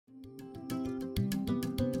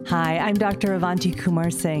Hi, I'm Dr. Avanti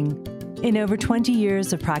Kumar Singh. In over 20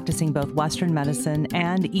 years of practicing both Western medicine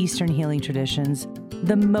and Eastern healing traditions,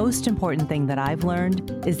 the most important thing that I've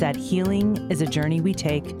learned is that healing is a journey we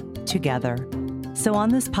take together. So on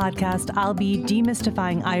this podcast, I'll be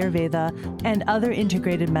demystifying Ayurveda and other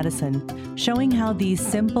integrated medicine, showing how these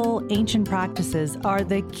simple, ancient practices are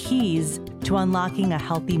the keys to unlocking a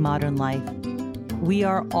healthy modern life. We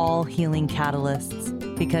are all healing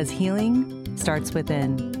catalysts because healing starts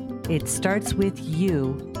within. It starts with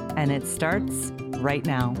you, and it starts right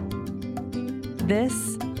now.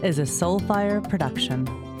 This is a Soulfire production.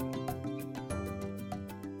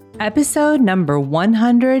 Episode number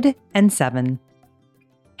 107.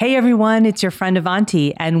 Hey everyone, it's your friend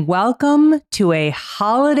Avanti, and welcome to a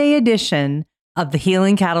holiday edition of the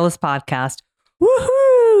Healing Catalyst podcast.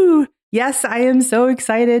 Woohoo! Yes, I am so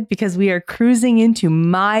excited because we are cruising into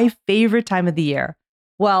my favorite time of the year.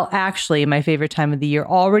 Well, actually, my favorite time of the year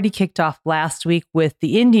already kicked off last week with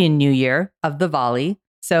the Indian New Year of Diwali.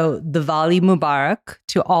 So Diwali Mubarak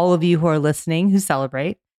to all of you who are listening who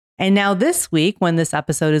celebrate. And now this week, when this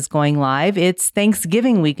episode is going live, it's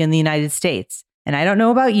Thanksgiving week in the United States. And I don't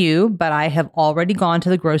know about you, but I have already gone to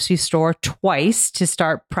the grocery store twice to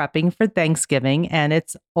start prepping for Thanksgiving. And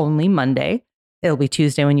it's only Monday. It'll be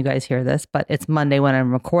Tuesday when you guys hear this, but it's Monday when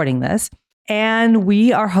I'm recording this. And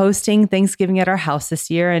we are hosting Thanksgiving at our house this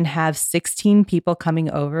year and have 16 people coming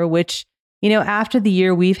over, which, after the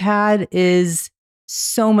year we've had is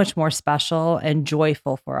so much more special and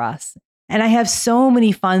joyful for us. And I have so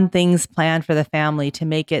many fun things planned for the family to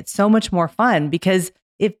make it so much more fun, because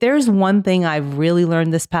if there's one thing I've really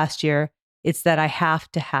learned this past year, it's that I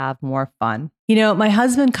have to have more fun. My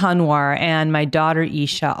husband Kanwar and my daughter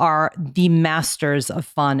Isha are the masters of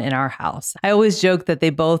fun in our house. I always joke that they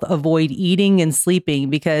both avoid eating and sleeping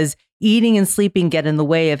because eating and sleeping get in the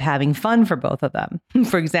way of having fun for both of them.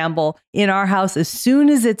 For example, in our house, as soon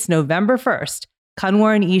as it's November 1st,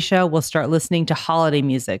 Kanwar and Isha will start listening to holiday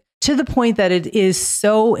music to the point that it is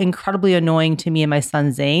so incredibly annoying to me and my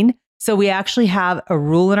son Zayn. So we actually have a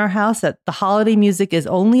rule in our house that the holiday music is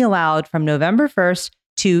only allowed from November 1st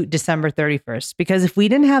to December 31st. Because if we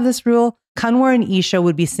didn't have this rule, Kanwar and Isha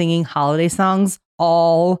would be singing holiday songs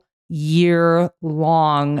all year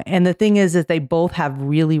long. And the thing is that they both have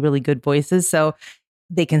really, really good voices. So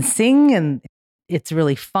they can sing and it's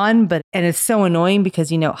really fun, and it's so annoying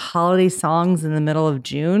because, holiday songs in the middle of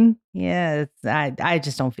June. Yeah, I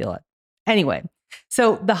just don't feel it. Anyway.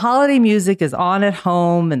 So the holiday music is on at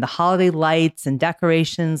home and the holiday lights and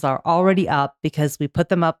decorations are already up because we put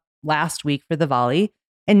them up last week for Diwali.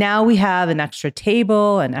 And now we have an extra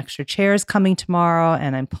table and extra chairs coming tomorrow.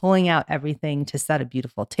 And I'm pulling out everything to set a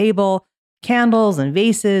beautiful table, candles and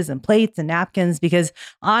vases and plates and napkins, because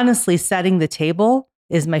honestly, setting the table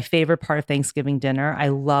is my favorite part of Thanksgiving dinner. I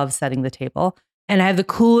love setting the table. And I have the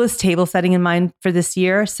coolest table setting in mind for this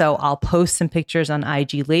year. So I'll post some pictures on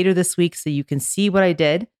IG later this week so you can see what I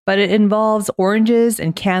did. But it involves oranges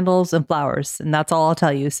and candles and flowers. And that's all I'll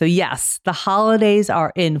tell you. So yes, the holidays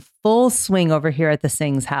are in full swing over here at the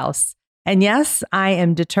Singh's house. And yes, I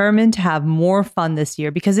am determined to have more fun this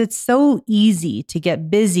year because it's so easy to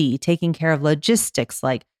get busy taking care of logistics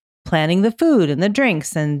like planning the food and the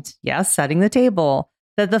drinks and yes, setting the table,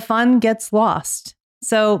 that the fun gets lost.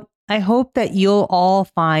 So I hope that you'll all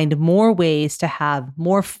find more ways to have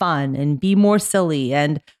more fun and be more silly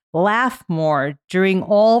and laugh more during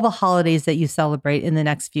all the holidays that you celebrate in the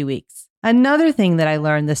next few weeks. Another thing that I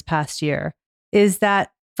learned this past year is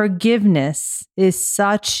that forgiveness is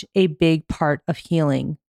such a big part of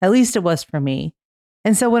healing. At least it was for me.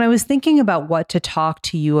 And so when I was thinking about what to talk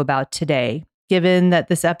to you about today, given that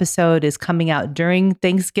this episode is coming out during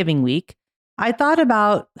Thanksgiving week, I thought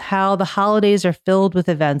about how the holidays are filled with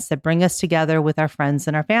events that bring us together with our friends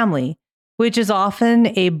and our family, which is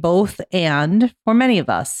often a both and for many of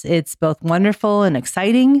us. It's both wonderful and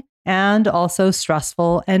exciting and also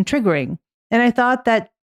stressful and triggering. And I thought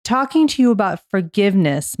that talking to you about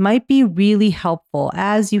forgiveness might be really helpful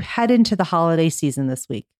as you head into the holiday season this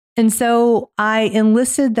week. And so I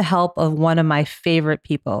enlisted the help of one of my favorite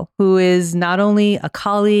people, who is not only a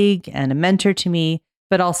colleague and a mentor to me,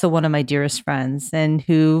 but also one of my dearest friends, and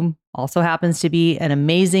who also happens to be an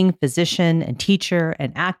amazing physician and teacher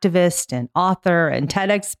and activist and author and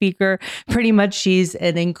TEDx speaker. Pretty much she's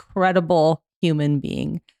an incredible human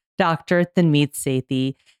being, Dr. Tanmeet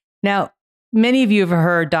Sethi. Now, many of you have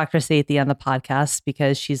heard Dr. Sethi on the podcast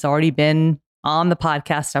because she's already been on the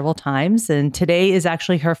podcast several times, and today is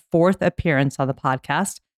actually her fourth appearance on the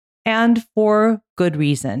podcast, and for good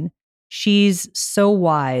reason. She's so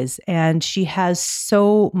wise and she has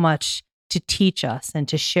so much to teach us and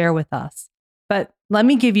to share with us. But let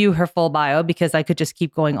me give you her full bio because I could just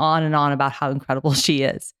keep going on and on about how incredible she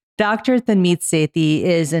is. Dr. Tanmeet Sethi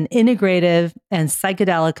is an integrative and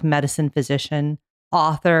psychedelic medicine physician,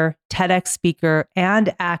 author, TEDx speaker,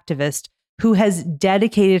 and activist who has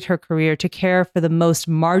dedicated her career to care for the most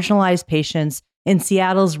marginalized patients in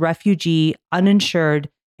Seattle's refugee, uninsured,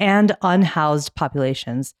 and unhoused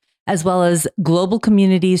populations, as well as global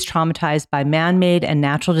communities traumatized by man-made and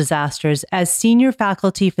natural disasters as senior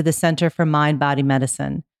faculty for the Center for Mind-Body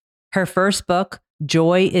Medicine. Her first book,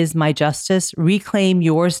 Joy is My Justice, Reclaim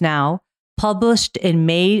Yours Now, published in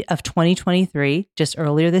May of 2023, just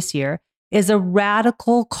earlier this year, is a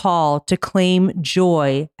radical call to claim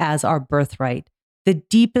joy as our birthright, the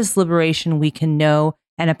deepest liberation we can know,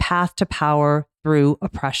 and a path to power through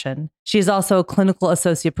oppression. She is also a clinical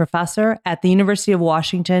associate professor at the University of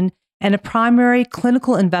Washington and a primary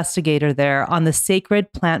clinical investigator there on the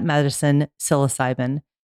sacred plant medicine psilocybin.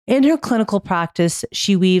 In her clinical practice,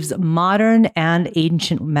 she weaves modern and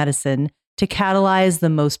ancient medicine to catalyze the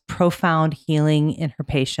most profound healing in her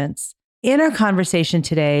patients. In our conversation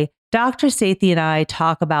today, Dr. Sethi and I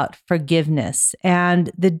talk about forgiveness and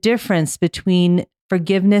the difference between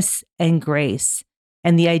forgiveness and grace,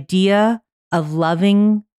 and the idea of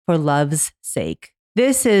loving for love's sake.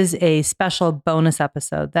 This is a special bonus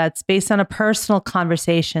episode that's based on a personal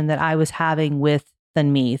conversation that I was having with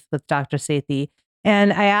Tanmeet, with Dr. Sethi.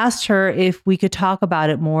 And I asked her if we could talk about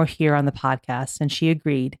it more here on the podcast, and she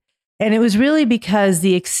agreed. And it was really because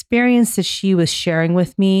the experience that she was sharing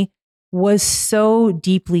with me was so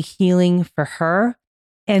deeply healing for her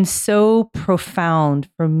and so profound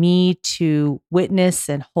for me to witness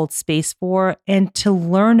and hold space for and to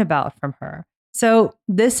learn about from her. So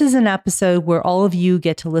this is an episode where all of you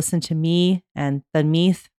get to listen to me and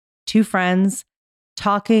Tanmeet, two friends,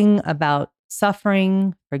 talking about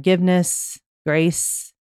suffering, forgiveness,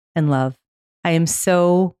 grace, and love. I am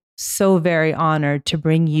so very honored to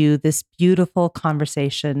bring you this beautiful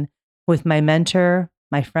conversation with my mentor,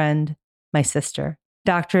 my friend, my sister,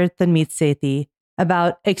 Dr. Tanmeet Sethi,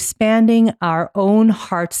 about expanding our own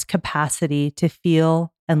heart's capacity to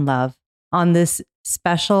feel and love on this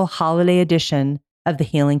special holiday edition of the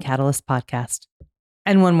Healing Catalyst podcast.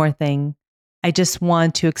 And one more thing, I just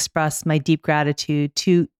want to express my deep gratitude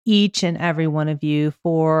to each and every one of you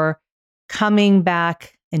for coming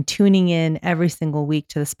back and tuning in every single week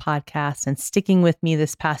to this podcast and sticking with me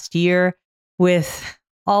this past year with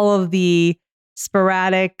all of the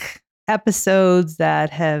sporadic episodes that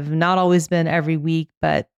have not always been every week,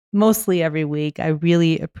 but mostly every week. I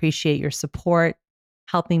really appreciate your support,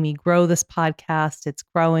 helping me grow this podcast. It's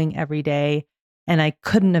growing every day, and I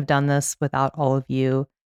couldn't have done this without all of you.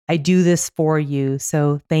 I do this for you.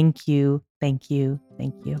 So thank you, thank you,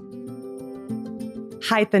 thank you.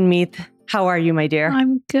 Hi, Tanmeet. How are you, my dear?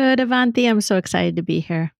 I'm good, Avanti. I'm so excited to be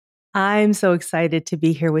here. I'm so excited to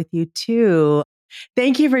be here with you too.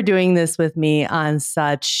 Thank you for doing this with me on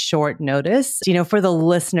such short notice. You know, for the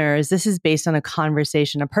listeners, this is based on a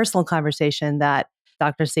conversation, a personal conversation that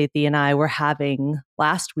Dr. Sethi and I were having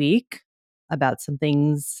last week about some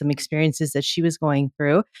things, some experiences that she was going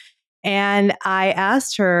through. And I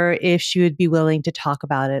asked her if she would be willing to talk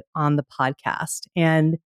about it on the podcast.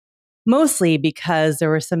 And mostly because there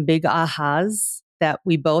were some big ahas that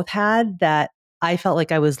we both had that I felt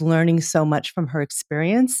like I was learning so much from her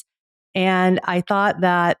experience. And I thought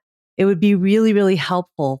that it would be really, really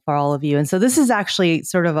helpful for all of you. And so this is actually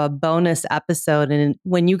sort of a bonus episode. And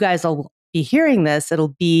when you guys will be hearing this,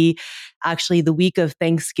 it'll be actually the week of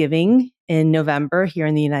Thanksgiving in November here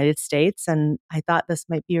in the United States. And I thought this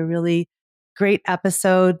might be a really great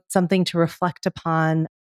episode, something to reflect upon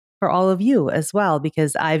for all of you as well,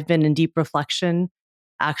 because I've been in deep reflection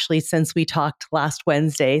actually since we talked last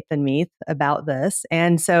Wednesday, Tanmeet, about this.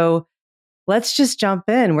 And so let's just jump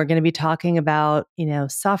in. We're going to be talking about,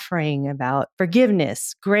 suffering, about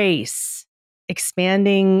forgiveness, grace,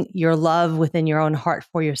 expanding your love within your own heart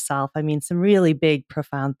for yourself. I mean, some really big,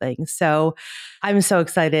 profound things. So I'm so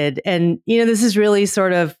excited. And, this is really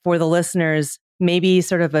sort of for the listeners, maybe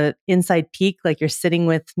sort of an inside peek, like you're sitting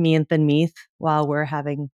with me and Tanmeet while we're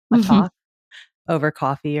having a talk over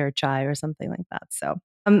coffee or chai or something like that. So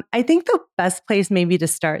I think the best place maybe to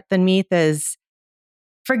start, Tanmeet, is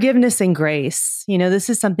forgiveness and grace. This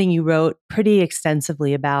is something you wrote pretty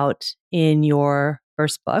extensively about in your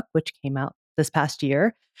first book, which came out this past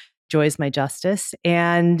year, Joy is My Justice.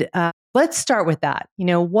 And let's start with that.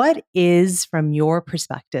 What is, from your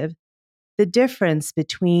perspective, the difference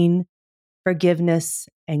between forgiveness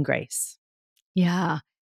and grace? Yeah.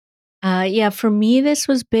 For me, this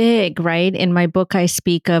was big, right? In my book, I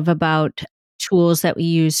speak about tools that we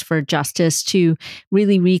use for justice to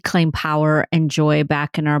really reclaim power and joy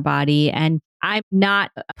back in our body. And I'm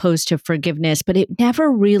not opposed to forgiveness, but it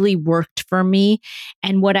never really worked for me.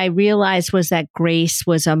 And what I realized was that grace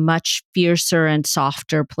was a much fiercer and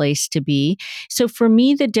softer place to be. So for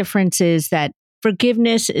me, the difference is that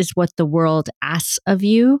forgiveness is what the world asks of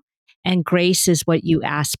you, and grace is what you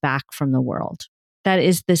ask back from the world. That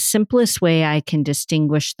is the simplest way I can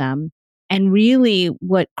distinguish them. And really,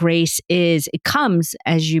 what grace is, it comes,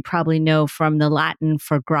 as you probably know, from the Latin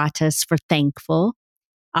for gratus, for thankful,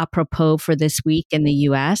 apropos for this week in the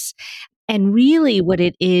US. And really, what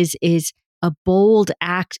it is a bold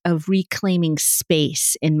act of reclaiming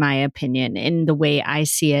space, in my opinion, in the way I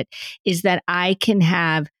see it, is that I can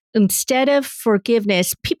have, instead of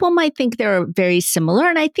forgiveness, people might think they're very similar,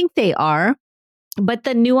 and I think they are. But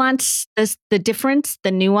the nuance, the difference,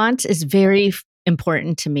 the nuance is very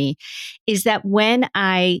important to me, is that when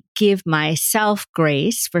I give myself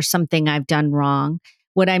grace for something I've done wrong,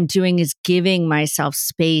 what I'm doing is giving myself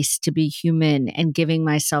space to be human and giving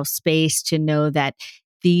myself space to know that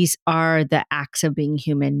these are the acts of being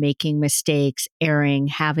human, making mistakes, erring,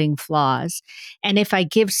 having flaws. And if I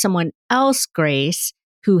give someone else grace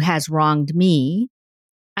who has wronged me,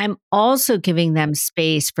 I'm also giving them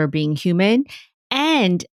space for being human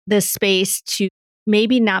and the space to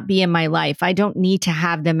maybe not be in my life. I don't need to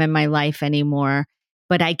have them in my life anymore,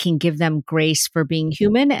 but I can give them grace for being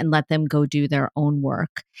human and let them go do their own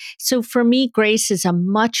work. So for me, grace is a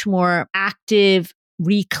much more active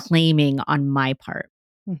reclaiming on my part.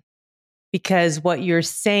 Because what you're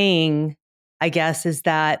saying, I guess, is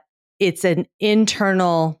that it's an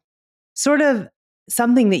internal sort of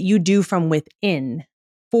something that you do from within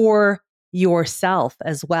for yourself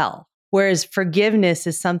as well. Whereas forgiveness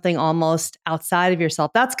is something almost outside of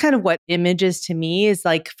yourself. That's kind of what image is to me, is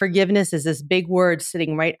like forgiveness is this big word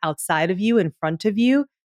sitting right outside of you, in front of you.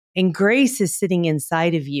 And grace is sitting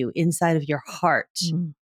inside of you, inside of your heart,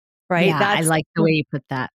 right? Yeah, I like the way you put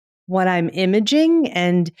that. What I'm imaging.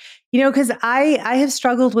 And, because I have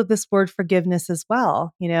struggled with this word forgiveness as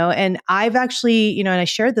well, and I've actually, and I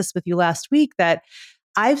shared this with you last week, that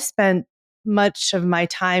I've spent much of my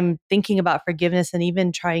time thinking about forgiveness and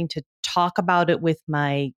even trying to talk about it with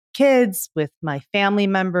my kids, with my family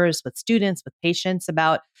members, with students, with patients,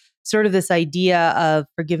 about sort of this idea of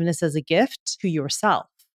forgiveness as a gift to yourself,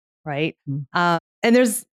 right? Mm. And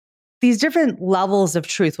there's these different levels of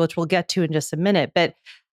truth, which we'll get to in just a minute, but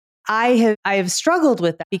I have struggled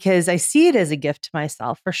with that because I see it as a gift to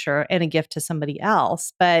myself for sure and a gift to somebody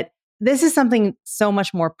else. But this is something so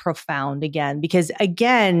much more profound again, because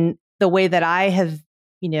again, the way that I have,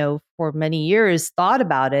 for many years thought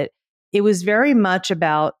about it, it was very much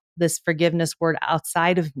about this forgiveness word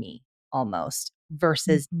outside of me almost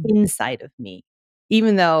versus inside of me.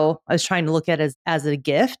 Even though I was trying to look at it as a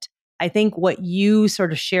gift, I think what you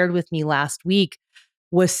sort of shared with me last week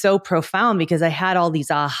was so profound, because I had all these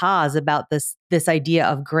ahas about this idea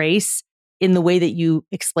of grace in the way that you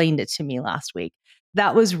explained it to me last week.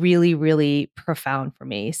 That was really, really profound for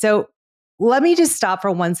me. So let me just stop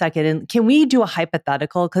for 1 second, and can we do a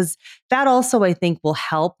hypothetical? Because that also, I think, will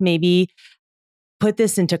help maybe put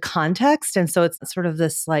this into context. And so it's sort of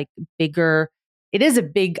this like bigger, it is a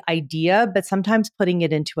big idea, but sometimes putting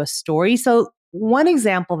it into a story. So one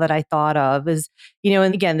example that I thought of is,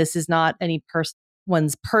 and again, this is not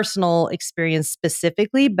one's personal experience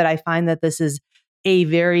specifically, but I find that this is a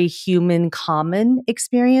very human, common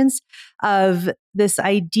experience of this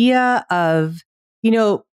idea of,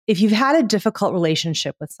 if you've had a difficult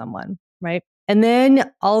relationship with someone, right? And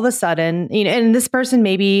then all of a sudden, and this person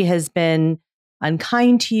maybe has been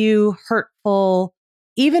unkind to you, hurtful,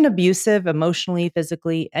 even abusive, emotionally,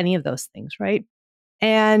 physically, any of those things, right?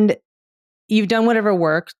 And you've done whatever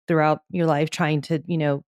work throughout your life trying to,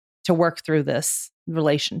 to work through this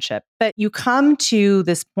relationship. But you come to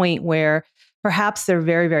this point where perhaps they're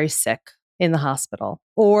very, very sick in the hospital,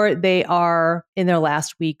 or they are in their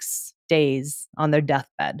last week's days on their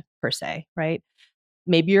deathbed, per se, right?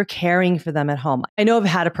 Maybe you're caring for them at home. I know I've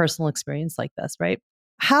had a personal experience like this, right?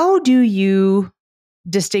 How do you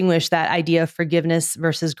distinguish that idea of forgiveness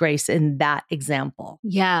versus grace in that example?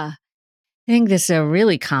 Yeah. I think this is a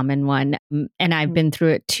really common one, and I've been through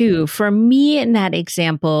it too. For me, in that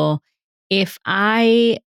example,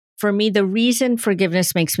 for me, the reason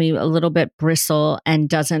forgiveness makes me a little bit bristle and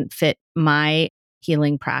doesn't fit my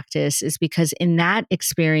healing practice is because in that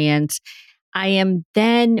experience, I am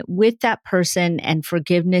then with that person, and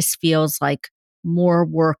forgiveness feels like more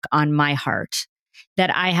work on my heart,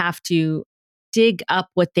 that I have to dig up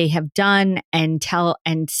what they have done and tell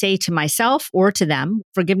and say to myself or to them,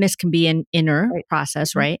 forgiveness can be an inner Right.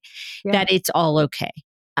 process, Mhm. right? Yeah. That it's all okay.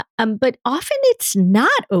 But often it's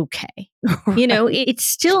not okay. Right. It's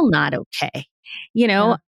still not okay. You Yeah.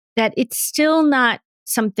 know, that it's still not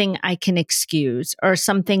something I can excuse or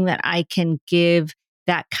something that I can give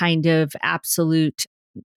that kind of absolute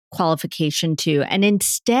qualification to. And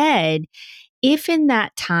instead, if in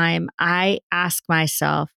that time I ask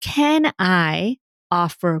myself, can I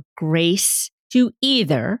offer grace to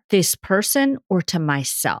either this person or to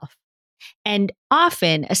myself? And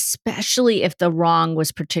often, especially if the wrong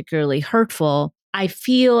was particularly hurtful, I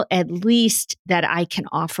feel at least that I can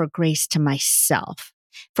offer grace to myself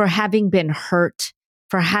for having been hurt,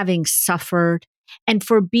 for having suffered, and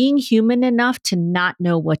for being human enough to not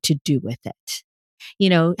know what to do with it.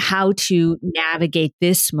 How to navigate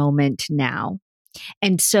this moment now.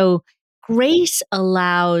 And so grace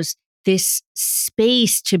allows this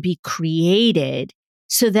space to be created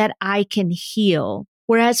so that I can heal.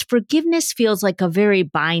 Whereas forgiveness feels like a very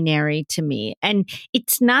binary to me. And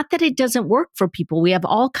it's not that it doesn't work for people. We have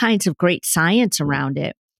all kinds of great science around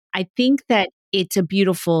it. I think that it's a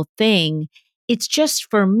beautiful thing. It's just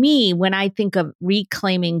for me, when I think of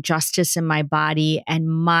reclaiming justice in my body and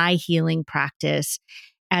my healing practice,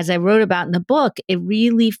 as I wrote about in the book, it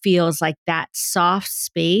really feels like that soft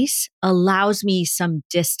space allows me some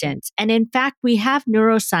distance. And in fact, we have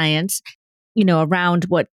neuroscience, around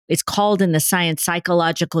what is called in the science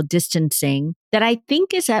psychological distancing that I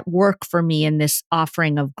think is at work for me in this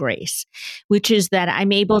offering of grace, which is that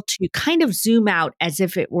I'm able to kind of zoom out as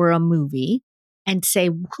if it were a movie and say,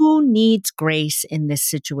 who needs grace in this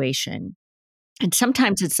situation? And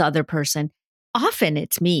sometimes it's the other person. Often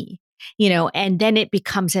it's me, and then it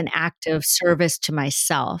becomes an act of service to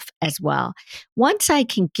myself as well. Once I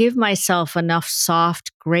can give myself enough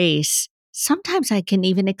soft grace, sometimes I can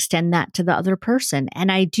even extend that to the other person.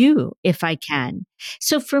 And I do if I can.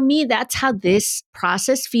 So for me, that's how this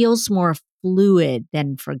process feels more fluid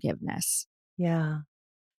than forgiveness. Yeah.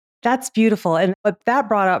 That's beautiful. And what that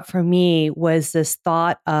brought up for me was this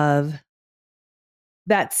thought of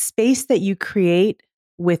that space that you create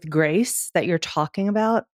with grace that you're talking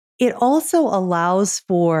about. It also allows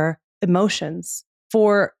for emotions.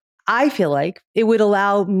 For I feel like it would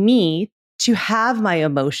allow me to have my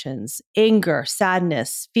emotions, anger,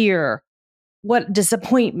 sadness, fear, what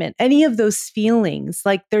disappointment, any of those feelings.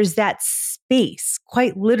 Like there's that space,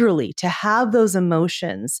 quite literally, to have those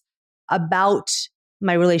emotions about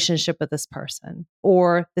my relationship with this person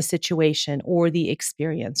or the situation or the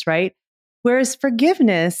experience, right? Whereas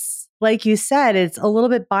forgiveness, like you said, it's a little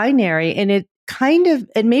bit binary and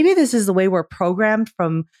and maybe this is the way we're programmed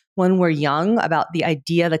from when we're young about the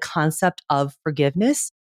idea, the concept of forgiveness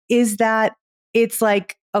is that it's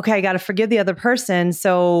like, okay, I got to forgive the other person.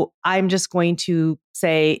 So I'm just going to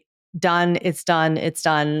say, done, it's done, it's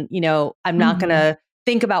done. I'm not going Mhm. to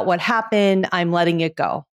think about what happened. I'm letting it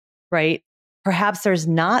go. Right. Perhaps there's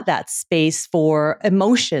not that space for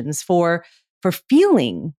emotions, for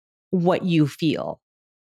feeling what you feel.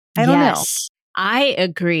 I don't know. Yes, I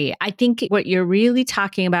agree. I think what you're really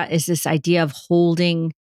talking about is this idea of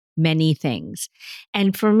holding many things.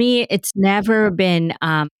 And for me, it's never been,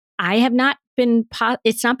 I have not been,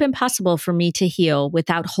 it's not been possible for me to heal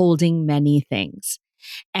without holding many things.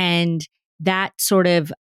 And that sort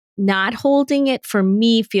of not holding it for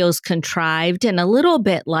me feels contrived and a little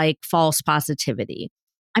bit like false positivity.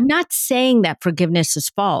 I'm not saying that forgiveness is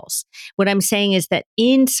false. What I'm saying is that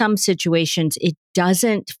in some situations, it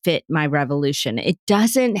doesn't fit my revolution. It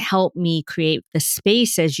doesn't help me create the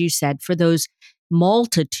space, as you said, for those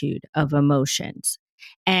multitude of emotions.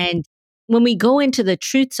 And when we go into the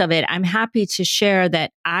truths of it, I'm happy to share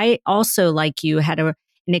that I also, like you, had an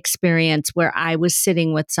experience where I was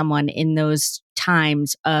sitting with someone in those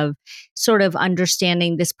times of sort of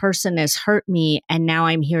understanding this person has hurt me and now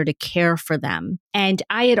I'm here to care for them. And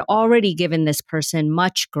I had already given this person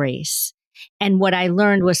much grace. And what I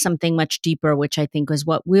learned was something much deeper, which I think was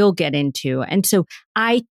what we'll get into. And so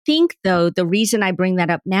I think, though, the reason I bring that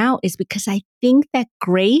up now is because I think that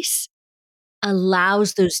grace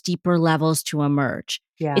allows those deeper levels to emerge.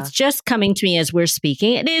 Yeah. It's just coming to me as we're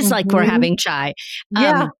speaking. It is like we're Mhm. having chai.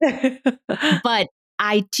 Yeah. But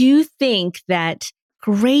I do think that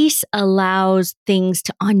grace allows things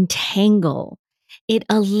to untangle. It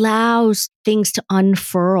allows things to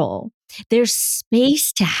unfurl. There's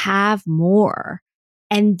space to have more.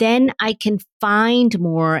 And then I can find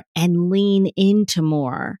more and lean into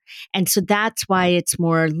more. And so that's why it's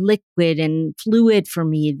more liquid and fluid for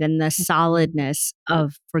me than the solidness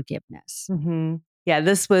of forgiveness. Mhm. Yeah,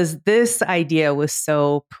 this idea was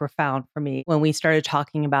so profound for me when we started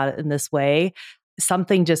talking about it in this way.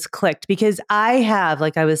 Something just clicked because I have,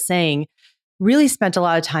 like I was saying, really spent a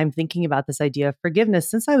lot of time thinking about this idea of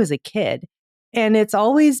forgiveness since I was a kid. And it's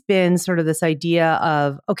always been sort of this idea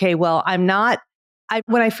of, okay, well,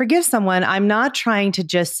 when I forgive someone, I'm not trying to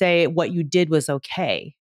just say what you did was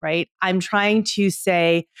okay, right? I'm trying to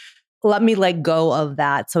say, let me let go of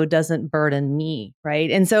that so it doesn't burden me. Right.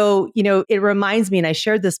 And so, it reminds me, and I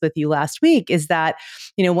shared this with you last week, is that,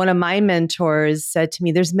 one of my mentors said to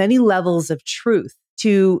me, there's many levels of truth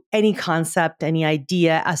to any concept, any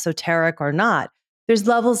idea, esoteric or not. There's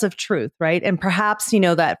levels of truth. Right. And perhaps,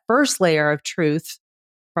 that first layer of truth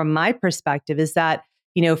from my perspective is that,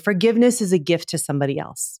 forgiveness is a gift to somebody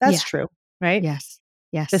else. That's Yeah. true. Right. Yes.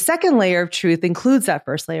 The Yes. second layer of truth includes that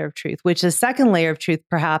first layer of truth, which the second layer of truth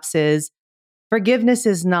perhaps is forgiveness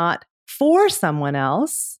is not for someone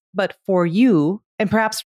else, but for you, and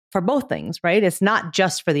perhaps for both things, right? It's not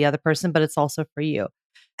just for the other person, but it's also for you.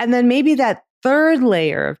 And then maybe that third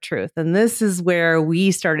layer of truth, and this is where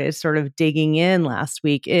we started sort of digging in last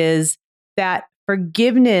week, is that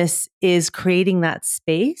forgiveness is creating that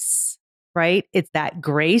space, right? It's that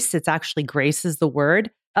grace. It's actually grace is the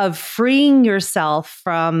word of freeing yourself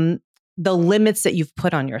from the limits that you've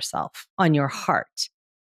put on yourself, on your heart.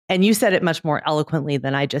 And you said it much more eloquently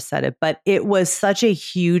than I just said it, but it was such a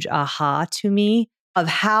huge aha to me of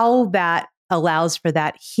how that allows for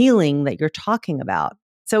that healing that you're talking about.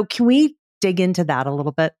 So can we dig into that a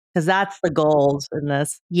little bit? Because that's the goals in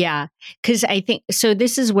this. Yeah, because I think so.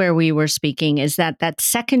 This is where we were speaking is that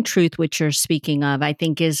second truth, which you're speaking of, I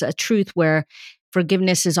think is a truth where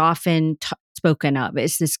forgiveness is often spoken of.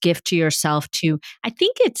 Is this gift to yourself to, I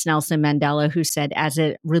think it's Nelson Mandela who said, as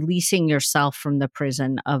it releasing yourself from the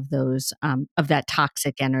prison of those, of that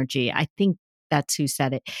toxic energy. I think that's who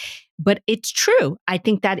said it. But it's true. I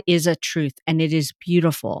think that is a truth and it is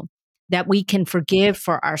beautiful that we can forgive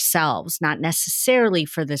for ourselves, not necessarily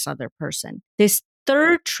for this other person. This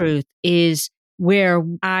third truth is where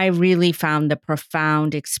I really found the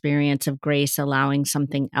profound experience of grace allowing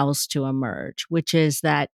something else to emerge, which is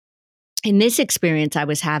that in this experience I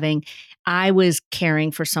was having, I was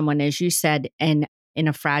caring for someone, as you said, and in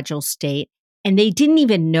a fragile state. And they didn't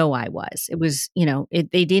even know I was. It was,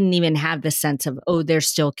 they didn't even have the sense of, oh, they're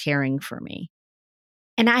still caring for me.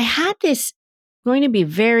 And I had this going to be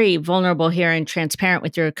very vulnerable here and transparent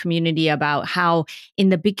with your community about how in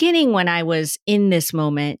the beginning, when I was in this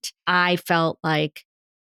moment, I felt like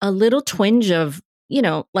a little twinge of,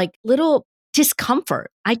 like little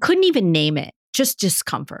discomfort. I couldn't even name it, just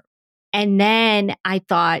discomfort. And then I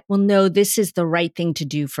thought, well, no, this is the right thing to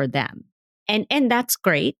do for them. And that's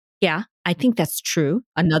great. Yeah, I think that's true.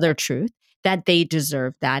 Another truth that they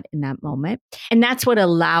deserve that in that moment. And that's what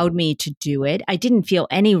allowed me to do it. I didn't feel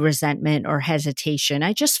any resentment or hesitation.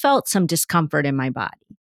 I just felt some discomfort in my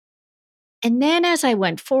body. And then as I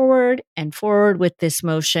went forward and forward with this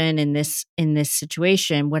motion in this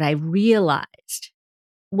situation, what I realized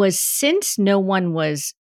was since no one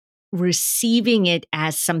was receiving it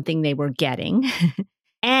as something they were getting,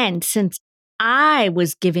 and since I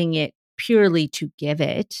was giving it purely to give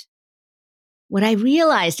it, what I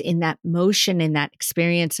realized in that motion, in that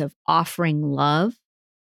experience of offering love,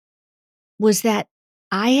 was that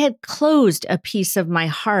I had closed a piece of my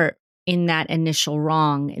heart in that initial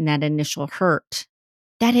wrong, in that initial hurt,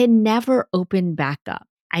 that had never opened back up.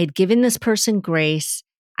 I had given this person grace.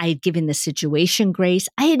 I had given the situation grace.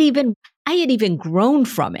 I had even grown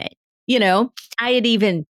from it. I had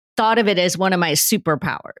even thought of it as one of my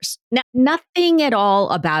superpowers. Now, nothing at all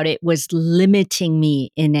about it was limiting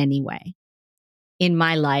me in any way in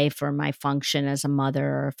my life or my function as a mother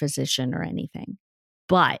or a physician or anything.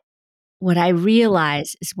 But what I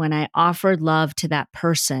realized is when I offered love to that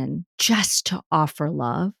person, just to offer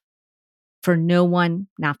love for no one,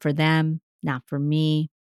 not for them, not for me,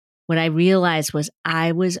 what I realized was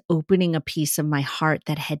I was opening a piece of my heart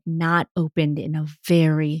that had not opened in a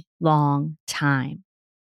very long time.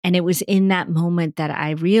 And it was in that moment that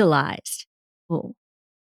I realized, oh,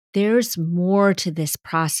 there's more to this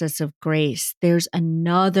process of grace. There's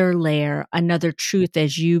another layer, another truth,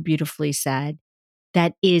 as you beautifully said,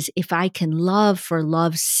 that is if I can love for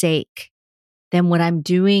love's sake, then what I'm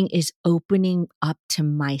doing is opening up to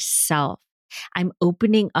myself. I'm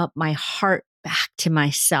opening up my heart back to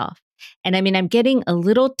myself. And I mean, I'm getting a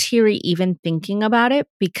little teary even thinking about it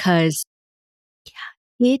because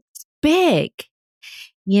it's big.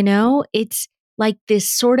 It's like this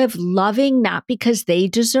sort of loving, not because they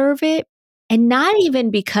deserve it, and not even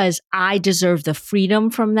because I deserve the freedom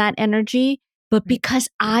from that energy, but Right. because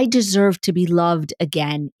I deserve to be loved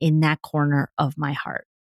again in that corner of my heart.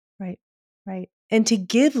 Right. Right. And to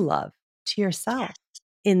give love to yourself Yes,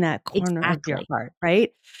 in that corner of your exactly. heart,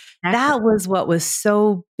 right? Exactly. That was what was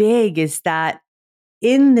so big, is that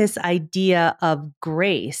in this idea of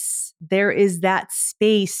grace, there is that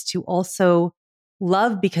space to also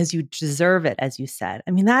love because you deserve it, as you said.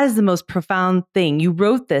 I mean, that is the most profound thing. You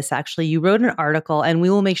wrote this, actually. You wrote an article, and we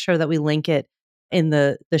will make sure that we link it in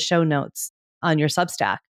the show notes on your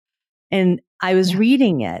Substack. And I was Yeah.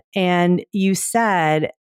 reading it, and you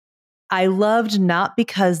said, I loved not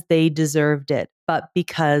because they deserved it, but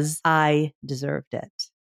because I deserved it.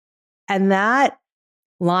 And that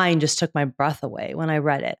line just took my breath away when I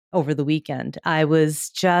read it over the weekend. I was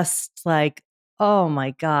just like, oh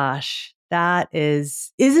my gosh,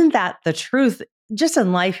 isn't that the truth just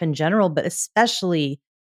in life in general, but especially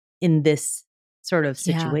in this sort of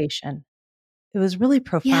Yeah. situation? It was really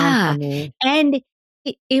profound for Yeah. me. And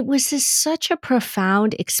it was such a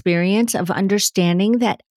profound experience of understanding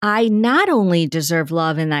that I not only deserve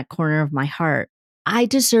love in that corner of my heart, I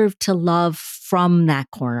deserve to love from that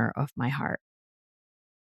corner of my heart.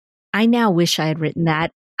 I now wish I had written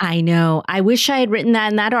that. I know. I wish I had written that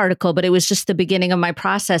in that article, but it was just the beginning of my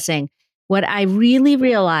processing. What I really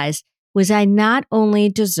realized was I not only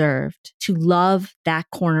deserved to love that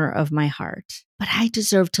corner of my heart, but I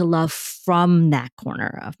deserve to love from that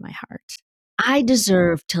corner of my heart. I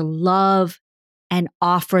deserve to love and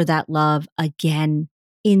offer that love again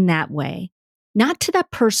in that way. Not to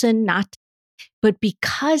that person, not but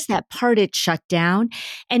because that part had shut down,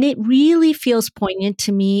 and it really feels poignant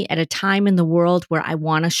to me at a time in the world where I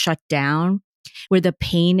want to shut down, where the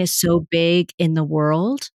pain is so big in the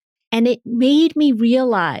world. And it made me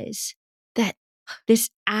realize that this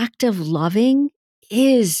act of loving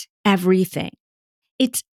is everything.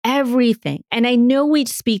 It's everything. And I know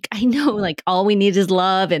I know like all we need is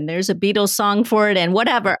love, and there's a Beatles song for it, and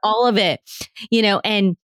whatever, all of it,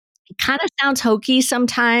 and it kind of sounds hokey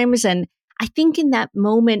sometimes. And I think in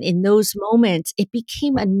those moments, it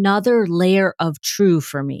became another layer of true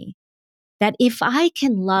for me. That if I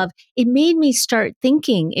can love, it made me start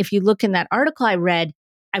thinking. If you look in that article I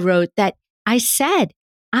wrote that I said,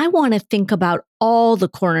 I want to think about all the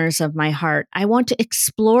corners of my heart. I want to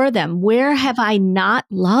explore them. Where have I not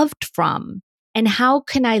loved from? And how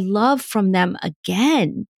can I love from them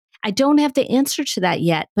again? I don't have the answer to that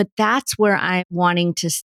yet, but that's where I'm wanting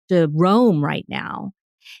to roam right now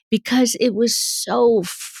because it was so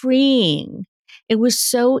freeing. It was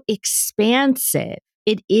so expansive.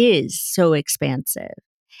 It is so expansive.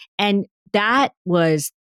 And that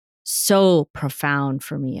was so profound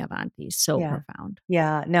for me, Avanti, so Yeah. profound.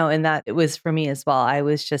 Yeah. No, and that it was for me as well. I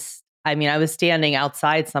was standing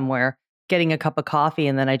outside somewhere getting a cup of coffee,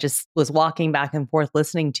 and then I just was walking back and forth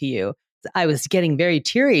listening to you. I was getting very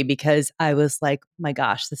teary because I was like, my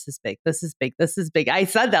gosh, this is big. This is big. This is big. I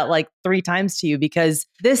said that like 3 times to you because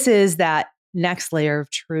this is that next layer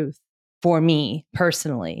of truth for me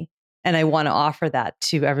personally. And I want to offer that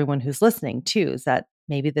to everyone who's listening too, is that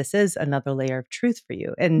maybe this is another layer of truth for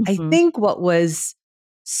you. And I Mhm. think what was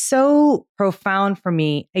so profound for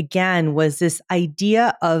me, again, was this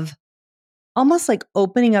idea of almost like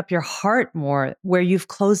opening up your heart more where you've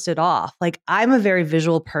closed it off. Like, I'm a very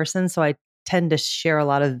visual person, so I tend to share a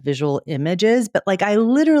lot of visual images, but like I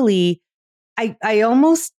literally, I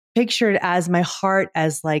almost pictured as my heart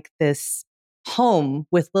as like this home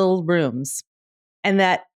with little rooms, and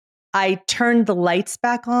that I turned the lights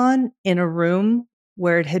back on in a room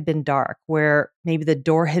where it had been dark, where maybe the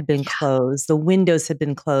door had been Yeah. closed, the windows had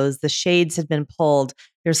been closed, the shades had been pulled.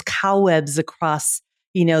 There's cobwebs across,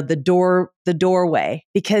 the doorway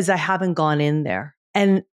because I haven't gone in there.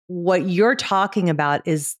 And what you're talking about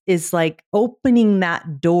is like opening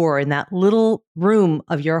that door in that little room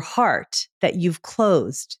of your heart that you've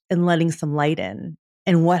closed and letting some light in.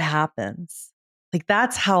 And what happens? Like,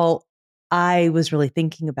 that's how I was really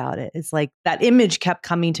thinking about it. It's like that image kept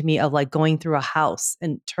coming to me of like going through a house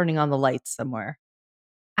and turning on the lights somewhere.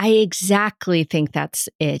 I exactly think that's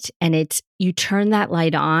it. And it's you turn that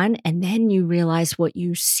light on and then you realize what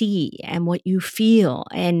you see and what you feel.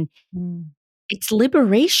 And Mm. it's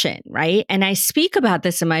liberation, right? And I speak about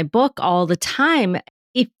this in my book all the time.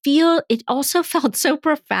 It also felt so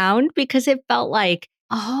profound because it felt like,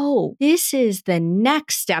 oh, this is the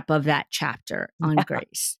next step of that chapter on Yeah.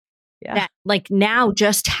 grace Yeah. that like now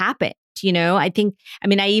just happened.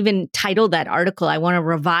 I even titled that article, I want to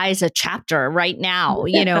revise a chapter right now,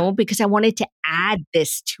 because I wanted to add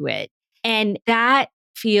this to it. And that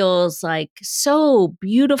feels like so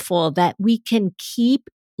beautiful that we can keep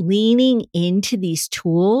leaning into these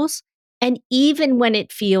tools And even when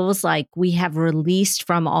it feels like we have released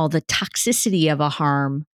from all the toxicity of a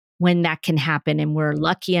harm, when that can happen, and we're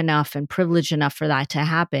lucky enough and privileged enough for that to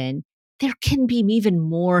happen, there can be even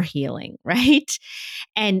more healing, right?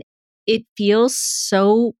 And it feels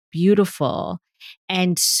so beautiful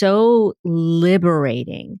and so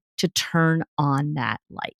liberating to turn on that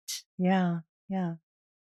light. Yeah. Yeah.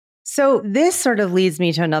 So this sort of leads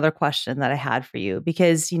me to another question that I had for you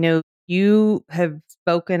because, you have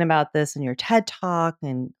spoken about this in your TED Talk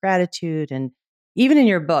and gratitude and even in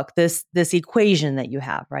your book, this equation that you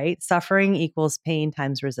have, right? Suffering equals pain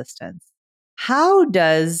times resistance. How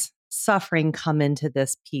does suffering come into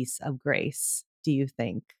this piece of grace, do you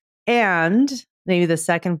think? And maybe the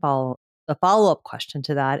follow-up question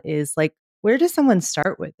to that is like, where does someone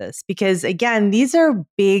start with this? Because again, these are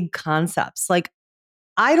big concepts. Like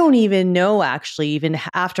I don't even know actually, even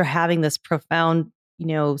after having this profound,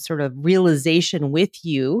 sort of realization with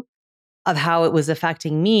you of how it was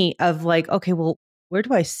affecting me, of like, okay, well, where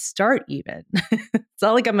do I start even? It's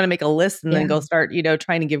not like I'm going to make a list and then Yeah. go start,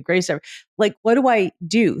 trying to give grace. Like, what do I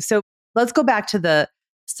do? So let's go back to the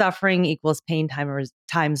suffering equals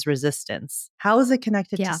times resistance. How is it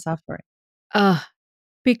connected to Yeah. suffering?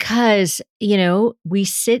 Because, we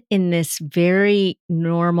sit in this very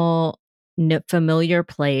normal, familiar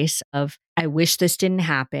place of, I wish this didn't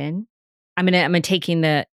happen. I'm taking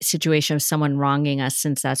the situation of someone wronging us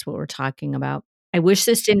since that's what we're talking about. I wish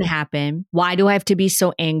this didn't happen. Why do I have to be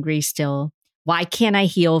so angry still? Why can't I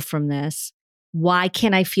heal from this? Why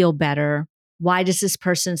can't I feel better? Why does this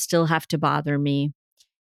person still have to bother me?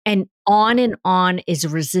 And on is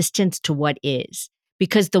resistance to what is.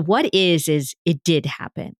 Because the what is it did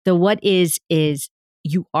happen. The what is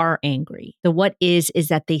you are angry. The what is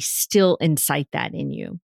that they still incite that in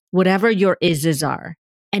you. Whatever your is are.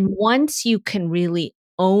 And once you can really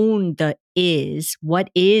own the is, what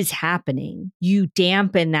is happening, you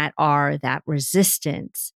dampen that are, that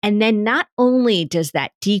resistance. And then not only does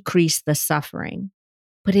that decrease the suffering,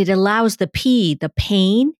 but it allows the the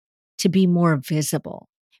pain, to be more visible.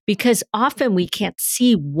 Because often we can't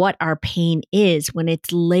see what our pain is when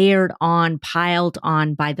it's layered on, piled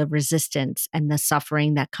on by the resistance and the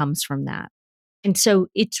suffering that comes from that. And so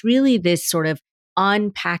it's really this sort of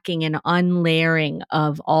unpacking and unlayering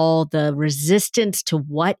of all the resistance to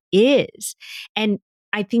what is. And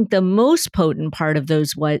I think the most potent part of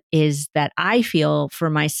those what is that I feel for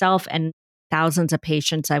myself and thousands of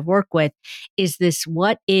patients I've worked with is this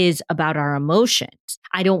what is about our emotions.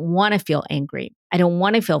 I don't want to feel angry. I don't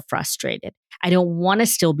want to feel frustrated. I don't want to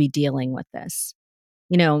still be dealing with this.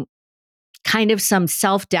 You know, kind of some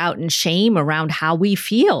self doubt and shame around how we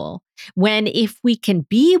feel. When if we can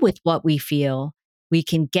be with what we feel, we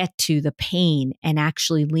can get to the pain and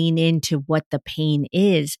actually lean into what the pain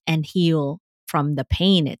is and heal from the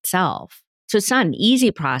pain itself. So it's not an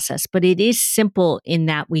easy process, but it is simple in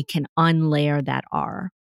that we can unlayer that R.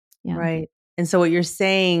 Yeah. Right. And so what you're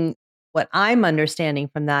saying, what I'm understanding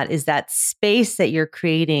from that is that space that you're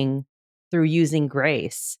creating through using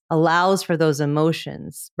grace allows for those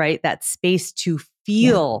emotions, right? That space to Yeah.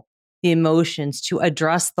 feel the emotions, to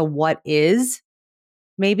address the what is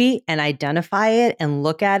maybe and identify it and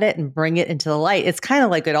look at it and bring it into the light. It's kind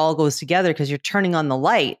of like it all goes together because you're turning on the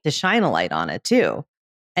light to shine a light on it too.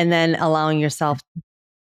 And then allowing yourself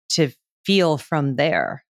to feel from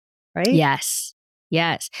there, right? Yes.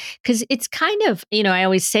 Yes. Because it's kind of, I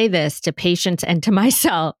always say this to patients and to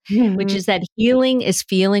myself, which is that healing is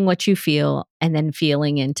feeling what you feel and then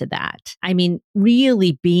feeling into that. I mean,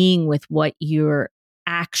 really being with what you're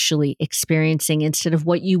actually experiencing instead of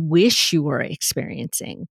what you wish you were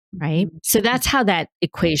experiencing. Right. Mhm. So that's how that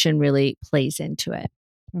equation really plays into it.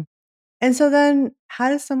 Mhm. And so then how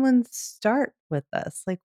does someone start with this?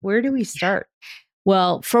 Like, where do we start?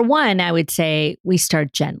 Well, for one, I would say we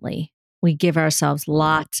start gently. We give ourselves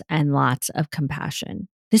lots and lots of compassion.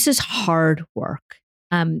 This is hard work.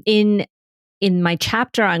 In my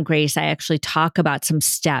chapter on grace, I actually talk about some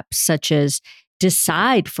steps, such as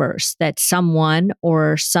decide first that someone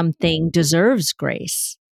or something deserves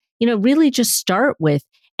grace. Really just start with,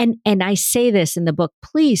 and I say this in the book,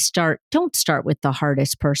 please don't start with the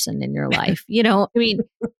hardest person in your life.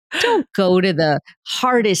 Don't go to the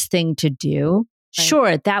hardest thing to do. Right.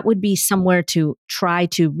 Sure, that would be somewhere to try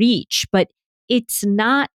to reach, but it's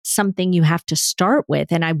not something you have to start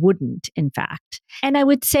with. And I wouldn't, in fact. And I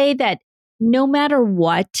would say that no matter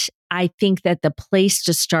what, I think that the place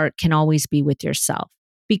to start can always be with yourself.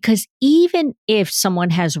 Because even if someone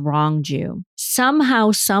has wronged you,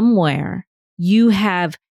 somehow, somewhere, you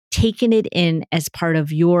have taken it in as part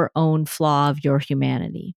of your own flaw of your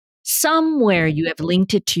humanity. Somewhere you have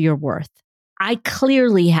linked it to your worth. I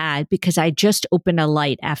clearly had because I just opened a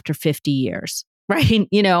light after 50 years, right?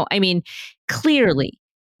 I mean, clearly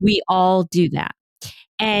we all do that.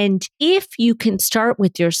 And if you can start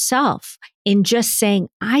with yourself in just saying,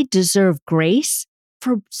 I deserve grace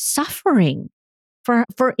for suffering, for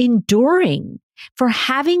enduring, for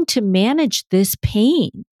having to manage this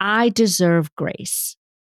pain, I deserve grace.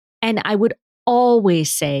 And I would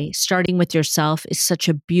always say, starting with yourself is such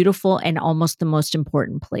a beautiful and almost the most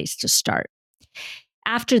important place to start.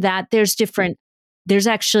 After that, there's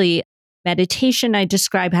actually meditation I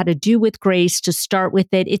describe how to do with grace to start with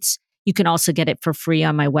it. You can also get it for free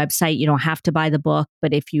on my website. You don't have to buy the book,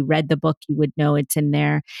 but if you read the book, you would know it's in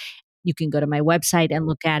there. You can go to my website and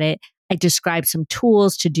look at it. I describe some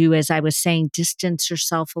tools to do, as I was saying, distance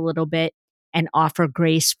yourself a little bit and offer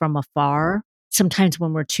grace from afar. Sometimes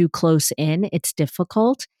when we're too close in, it's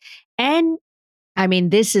difficult. And I mean,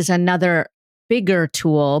 this is another bigger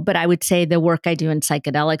tool, but I would say the work I do in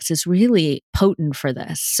psychedelics is really potent for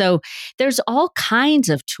this. So there's all kinds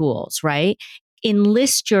of tools, right?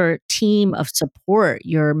 Enlist your team of support,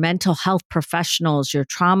 your mental health professionals, your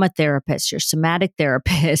trauma therapists, your somatic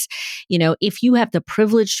therapists. If you have the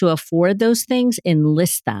privilege to afford those things,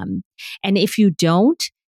 enlist them. And if you don't,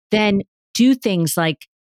 then do things like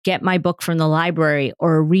get my book from the library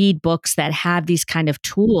or read books that have these kind of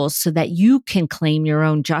tools so that you can claim your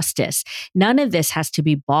own justice. None of this has to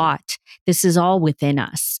be bought. This is all within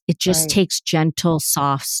us. It just Right. takes gentle,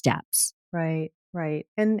 soft steps. Right, right.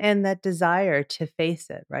 And that desire to face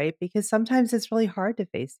it, right? Because sometimes it's really hard to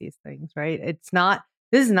face these things, right?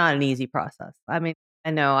 This is not an easy process. I mean, I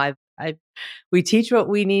know we teach what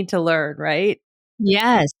we need to learn, right?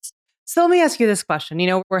 Yes. So let me ask you this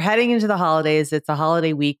question. We're heading into the holidays. It's a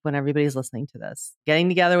holiday week when everybody's listening to this. Getting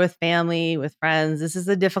together with family, with friends. This is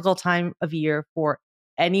a difficult time of year for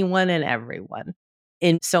anyone and everyone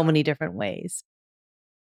in so many different ways.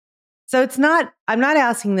 So I'm not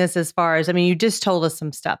asking this as far as, I mean, you just told us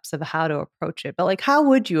some steps of how to approach it, but like, how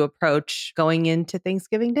would you approach going into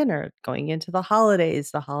Thanksgiving dinner, going into the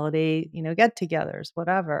holidays, the holiday, get togethers,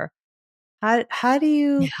 whatever? How do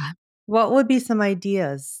you, Yeah. what would be some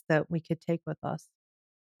ideas that we could take with us?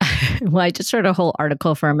 Well, I just wrote a whole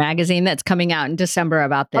article for a magazine that's coming out in December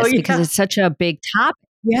about Oh, this because yeah. it's such a big topic,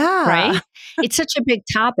 Yeah. right? It's such a big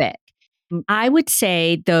topic. I would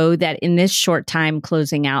say, though, that in this short time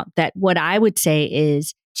closing out, that what I would say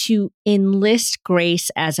is to enlist grace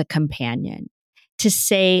as a companion, to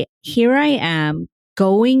say, here I am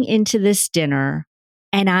going into this dinner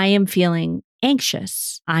and I am feeling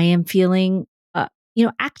anxious. I am feeling,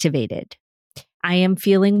 activated. I am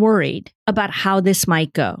feeling worried about how this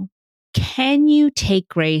might go. Can you take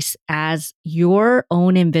grace as your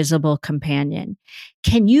own invisible companion?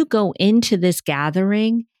 Can you go into this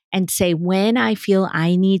gathering and say, when I feel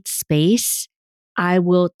I need space, I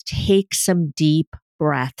will take some deep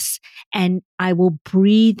breaths and I will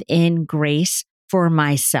breathe in grace for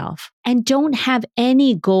myself and don't have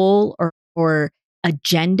any goal or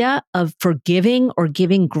agenda of forgiving or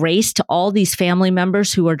giving grace to all these family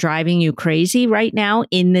members who are driving you crazy right now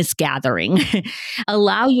in this gathering.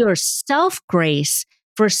 Allow yourself grace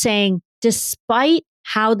for saying, despite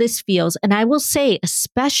how this feels, and I will say,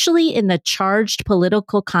 especially in the charged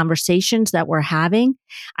political conversations that we're having,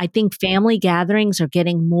 I think family gatherings are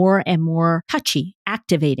getting more and more touchy,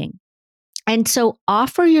 activating. And so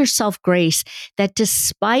offer yourself grace that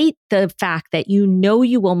despite the fact that you know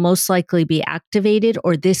you will most likely be activated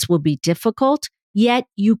or this will be difficult, yet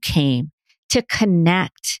you came to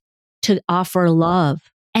connect, to offer love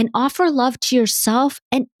and offer love to yourself.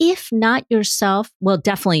 And if not yourself, well,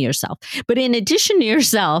 definitely yourself. But in addition to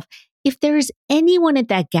yourself, if there is anyone at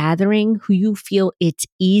that gathering who you feel it's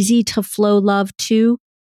easy to flow love to,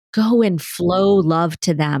 go and flow love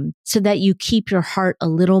to them so that you keep your heart a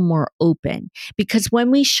little more open. Because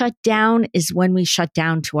when we shut down is when we shut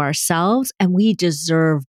down to ourselves, and we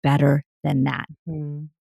deserve better than that. Hmm.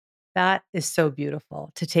 That is so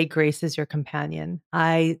beautiful to take grace as your companion.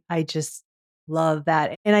 I just love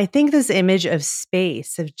that. And I think this image of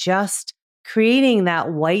space, of just creating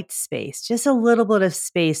that white space, just a little bit of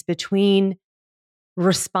space between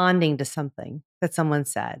responding to something that someone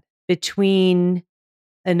said, between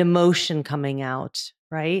an emotion coming out,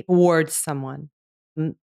 right? Towards someone.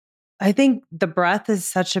 Mm, I think the breath is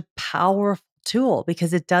such a powerful tool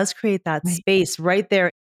because it does create that Right. space right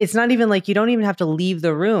there. It's not even like you don't even have to leave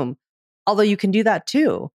the room, although you can do that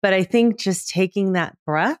too. But I think just taking that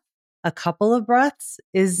breath, a couple of breaths,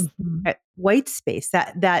 is Mhm. that white space,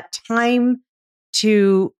 that time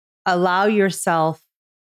to allow yourself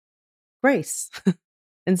grace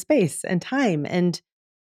and space and time and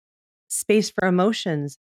space for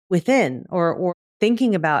emotions. within, or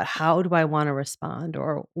thinking about how do I want to respond,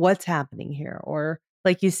 or what's happening here, or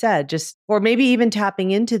like you said, just, or maybe even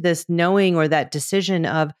tapping into this knowing or that decision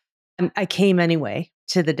of I came anyway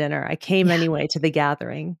to the dinner. I came Yeah. anyway to the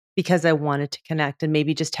gathering because I wanted to connect, and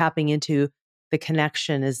maybe just tapping into the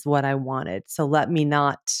connection is what I wanted. So let me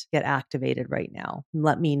not get activated right now.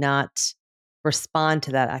 Let me not respond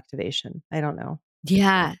to that activation. I don't know.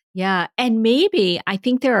 Yeah, yeah. And maybe I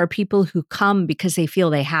think there are people who come because they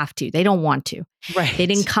feel they have to. They don't want to. They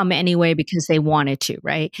didn't Right. come anyway because they wanted to,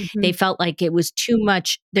 right? They Mhm. felt like it was too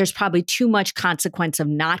much. There's probably too much consequence of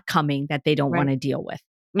not coming that they don't want Right. to deal with.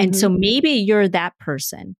 And so Mhm. maybe you're that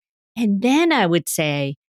person. And then I would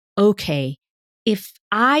say, okay, if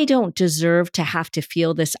I don't deserve to have to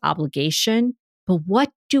feel this obligation, but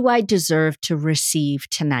what do I deserve to receive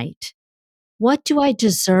tonight? What do I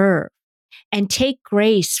deserve? And take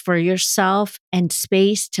grace for yourself and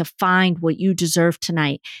space to find what you deserve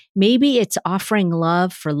tonight. Maybe it's offering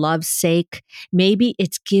love for love's sake. Maybe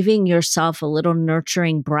it's giving yourself a little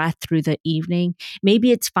nurturing breath through the evening.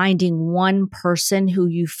 Maybe it's finding one person who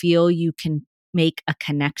you feel you can make a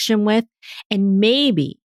connection with. And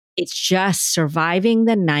maybe it's just surviving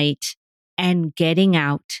the night and getting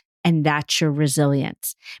out. And that's your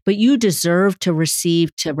resilience. But you deserve to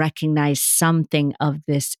receive, to recognize something of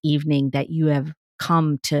this evening that you have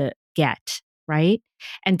come to get, right?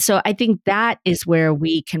 And so I think that is where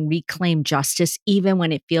we can reclaim justice, even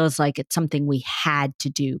when it feels like it's something we had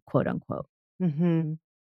to do, quote unquote. Mhm.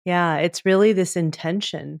 Yeah, it's really this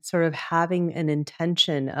intention, sort of having an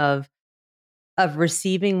intention of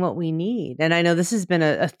receiving what we need. And I know this has been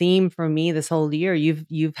a theme for me this whole year.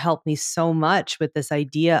 You've helped me so much with this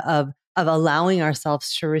idea of allowing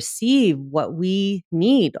ourselves to receive what we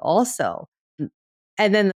need also.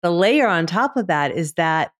 And then the layer on top of that is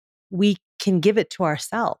that we can give it to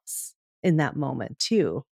ourselves in that moment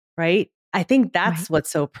too, right? I think Right. that's what's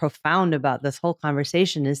so profound about this whole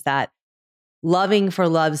conversation is that loving for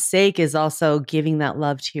love's sake is also giving that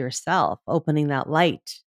love to yourself, opening that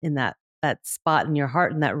light in that spot in your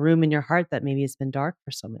heart, in that room in your heart that maybe has been dark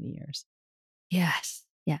for so many years. Yes.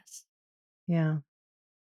 Yes. Yeah.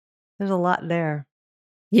 There's a lot there.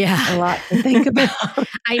 Yeah. A lot to think about.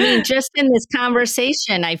 I mean, just in this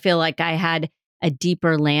conversation, I feel like I had a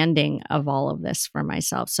deeper landing of all of this for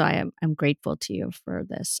myself. So I'm grateful to you for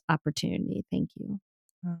this opportunity. Thank you.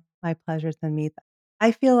 Oh, my pleasure, Tanmeet.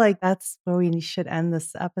 I feel like that's where we should end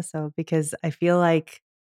this episode because I feel like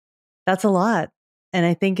that's a lot. And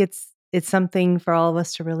I think it's something for all of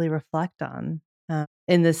us to really reflect on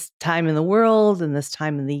in this time in the world, in this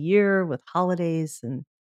time in the year with holidays and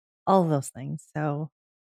all of those things. So,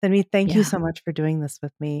 Tanvi, thank you Yeah. so much for doing this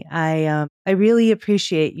with me. I really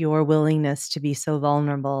appreciate your willingness to be so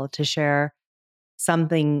vulnerable, to share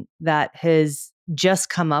something that has just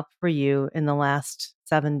come up for you in the last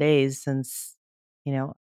 7 days since,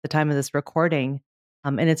 the time of this recording.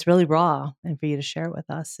 And it's really raw, and for you to share it with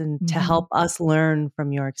us and to Mhm. help us learn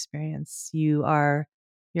from your experience. You're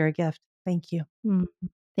a gift. Thank you. Mm.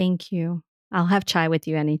 Thank you. I'll have chai with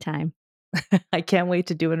you anytime. I can't wait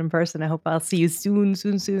to do it in person. I hope I'll see you soon,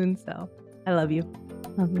 soon, soon. So I love you.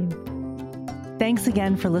 Love you. Thanks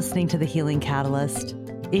again for listening to The Healing Catalyst.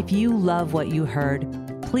 If you love what you heard,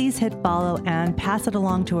 please hit follow and pass it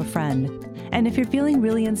along to a friend. And if you're feeling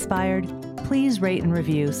really inspired, please rate and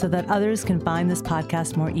review so that others can find this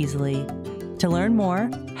podcast more easily. To learn more,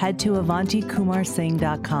 head to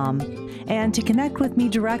avantikumarsingh.com. And to connect with me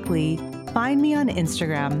directly, find me on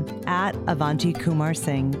Instagram at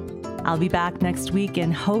avantikumarsingh. I'll be back next week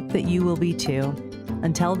and hope that you will be too.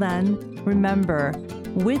 Until then, remember,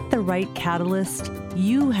 with the right catalyst,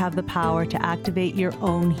 you have the power to activate your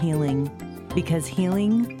own healing because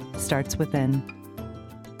healing starts within.